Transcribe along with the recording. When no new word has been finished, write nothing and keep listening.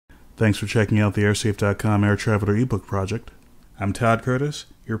Thanks for checking out the airsafe.com Air Traveler ebook project. I'm Todd Curtis,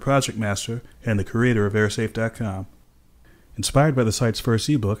 your project master and the creator of airsafe.com. Inspired by the site's first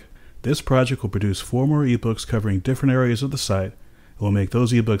ebook, this project will produce 4 more ebooks covering different areas of the site and will make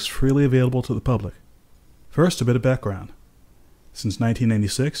those ebooks freely available to the public. First, a bit of background. Since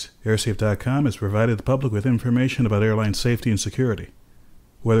 1996, airsafe.com has provided the public with information about airline safety and security.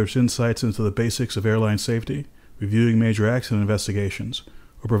 Whether it's insights into the basics of airline safety, reviewing major accident investigations,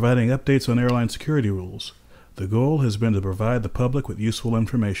 or providing updates on airline security rules, the goal has been to provide the public with useful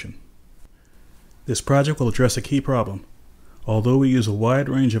information. This project will address a key problem. Although we use a wide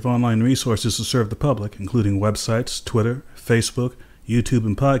range of online resources to serve the public, including websites, Twitter, Facebook, YouTube,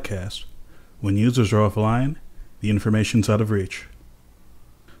 and podcasts, when users are offline, the information's out of reach.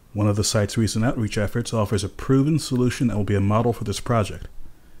 One of the site's recent outreach efforts offers a proven solution that will be a model for this project.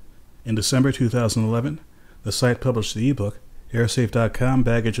 In December 2011, the site published the ebook, airsafe.com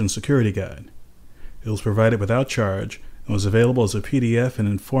Baggage and Security Guide. It was provided without charge and was available as a PDF and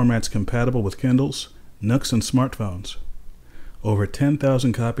in formats compatible with Kindles, Nooks, and smartphones. Over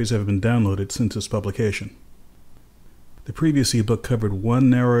 10,000 copies have been downloaded since its publication. The previous ebook covered one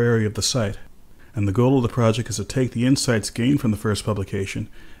narrow area of the site, and the goal of the project is to take the insights gained from the first publication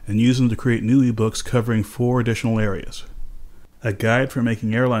and use them to create new ebooks covering 4 additional areas: a guide for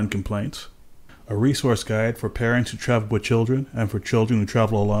making airline complaints, a resource guide for parents who travel with children and for children who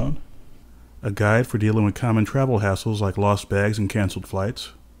travel alone, a guide for dealing with common travel hassles like lost bags and canceled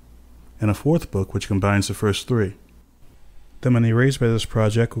flights, and a 4th book which combines the first 3. The money raised by this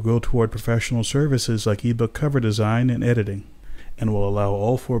project will go toward professional services like ebook cover design and editing, and will allow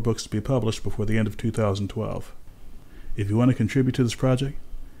all 4 books to be published before the end of 2012. If you want to contribute to this project,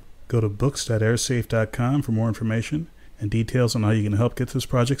 go to books.airsafe.com for more information and details on how you can help get this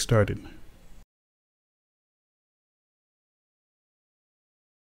project started.